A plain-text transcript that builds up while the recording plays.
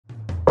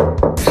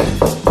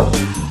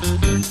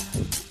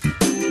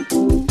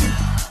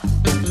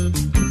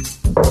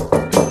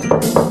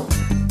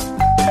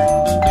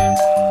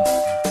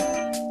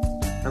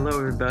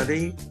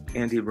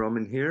Andy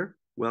Roman here.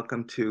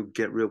 Welcome to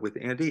Get Real with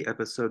Andy,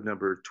 episode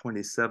number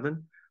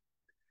 27.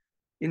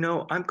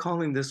 I'm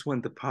calling this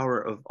one The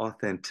Power of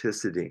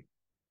Authenticity,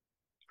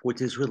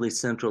 which is really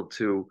central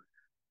to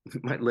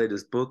my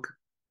latest book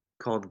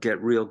called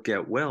Get Real,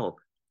 Get Well,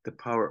 The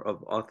Power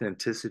of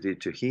Authenticity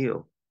to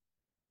Heal.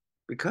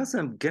 Because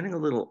I'm getting a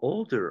little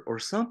older or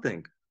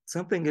something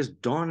is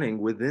dawning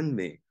within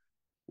me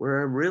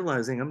where I'm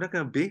realizing I'm not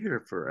going to be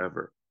here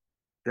forever,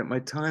 that my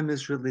time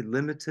is really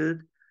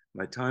limited,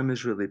 my time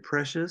is really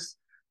precious,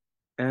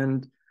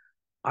 and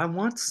I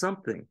want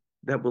something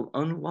that will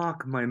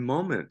unlock my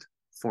moment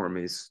for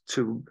me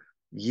to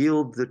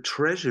yield the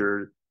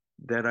treasure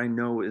that I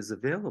know is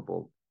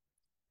available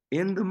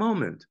in the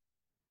moment.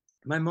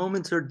 My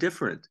moments are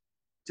different,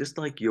 just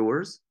like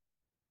yours,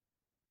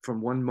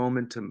 from one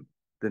moment to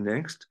the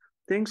next.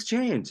 Things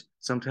change.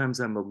 Sometimes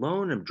I'm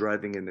alone, I'm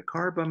driving in the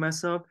car by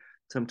myself.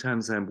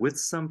 Sometimes I'm with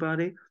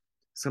somebody.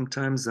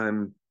 Sometimes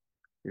I'm,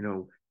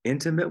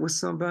 intimate with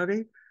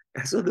somebody.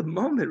 And so the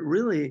moment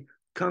really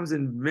comes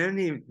in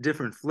many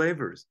different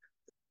flavors.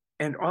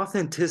 And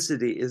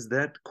authenticity is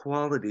that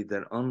quality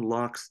that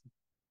unlocks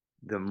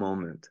the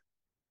moment.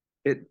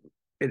 It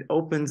it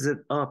opens it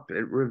up.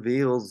 It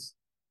reveals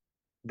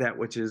that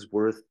which is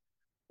worth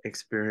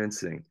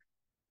experiencing.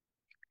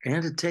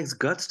 And it takes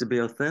guts to be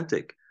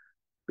authentic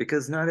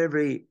because not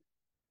every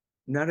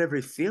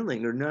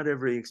feeling or not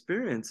every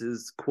experience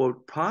is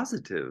quote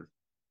positive.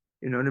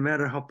 No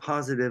matter how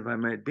positive I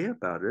might be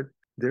about it,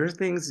 there are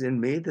things in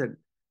me that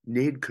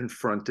need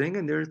confronting,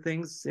 and there are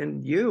things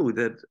in you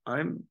that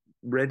I'm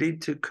ready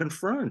to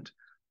confront,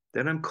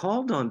 that I'm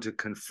called on to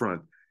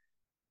confront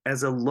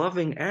as a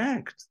loving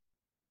act.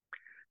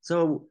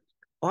 So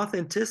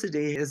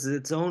authenticity is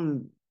its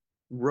own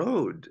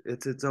road,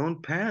 it's its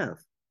own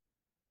path.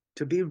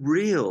 To be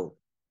real.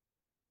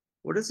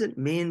 What does it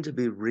mean to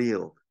be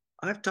real?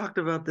 I've talked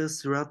about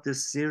this throughout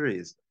this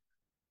series.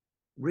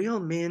 Real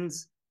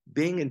means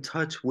being in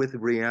touch with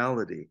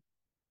reality.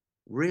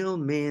 Real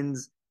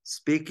means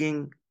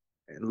speaking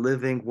and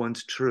living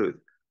one's truth.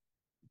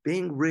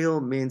 Being real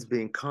means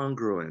being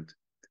congruent,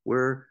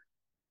 where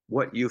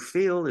what you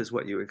feel is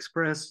what you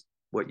express,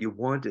 what you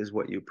want is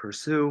what you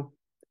pursue.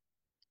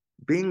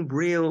 Being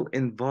real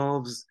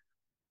involves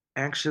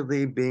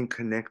actually being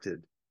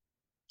connected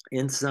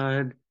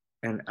inside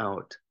and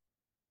out.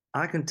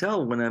 I can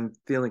tell when I'm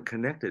feeling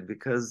connected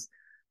because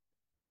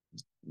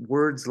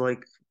words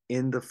like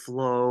in the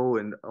flow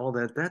and all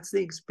that, that's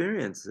the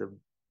experience of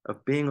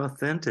being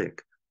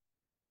authentic.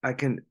 I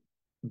can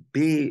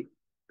be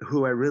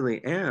who I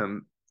really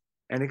am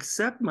and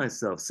accept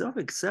myself.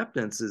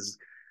 Self-acceptance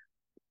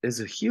is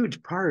a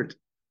huge part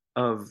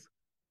of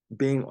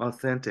being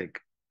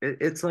authentic.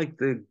 It's like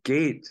the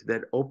gate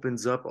that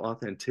opens up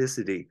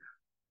authenticity.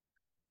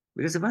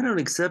 Because if I don't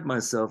accept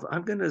myself,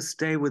 I'm going to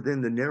stay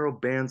within the narrow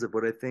bands of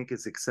what I think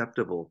is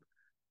acceptable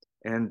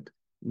and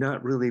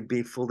not really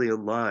be fully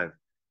alive.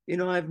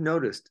 I've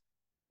noticed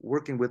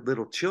working with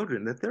little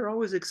children that they're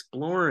always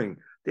exploring.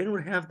 They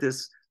don't have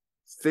this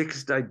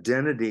fixed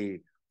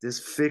identity, this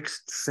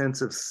fixed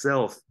sense of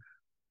self,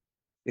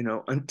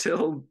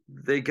 until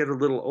they get a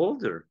little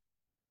older.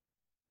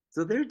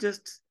 So they're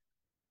just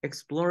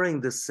exploring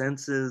the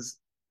senses.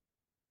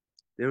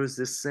 There was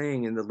this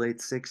saying in the late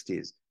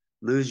 60s,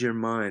 lose your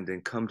mind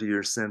and come to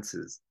your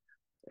senses.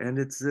 And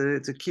it's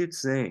a cute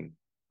saying.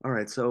 All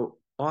right, so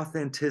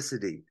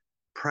authenticity,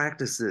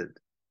 practice it,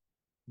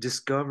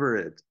 discover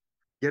it,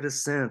 get a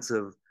sense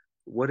of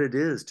what it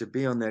is to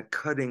be on that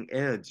cutting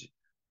edge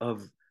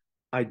of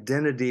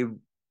identity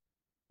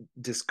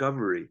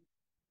discovery.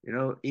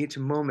 Each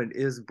moment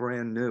is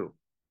brand new.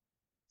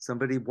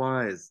 Somebody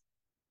wise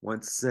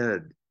once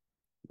said,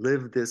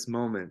 live this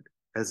moment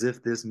as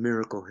if this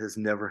miracle has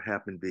never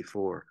happened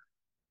before.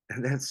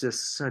 And that's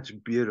just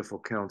such beautiful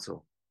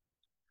counsel.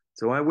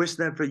 So I wish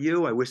that for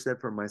you. I wish that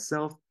for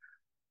myself.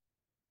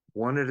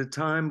 One at a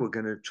time, we're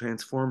going to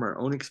transform our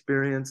own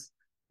experience.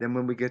 Then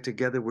when we get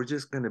together, we're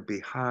just going to be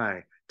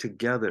high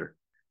together.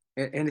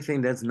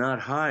 Anything that's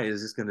not high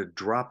is just going to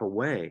drop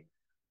away.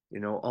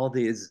 All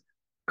these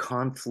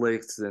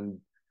conflicts and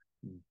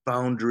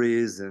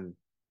boundaries and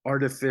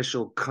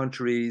artificial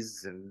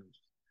countries and,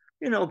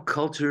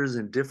 cultures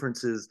and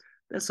differences,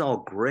 that's all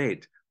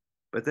great.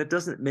 But that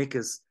doesn't make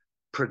us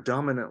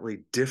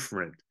predominantly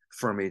different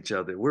from each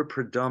other. We're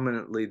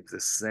predominantly the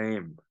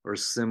same or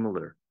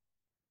similar.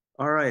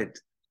 All right.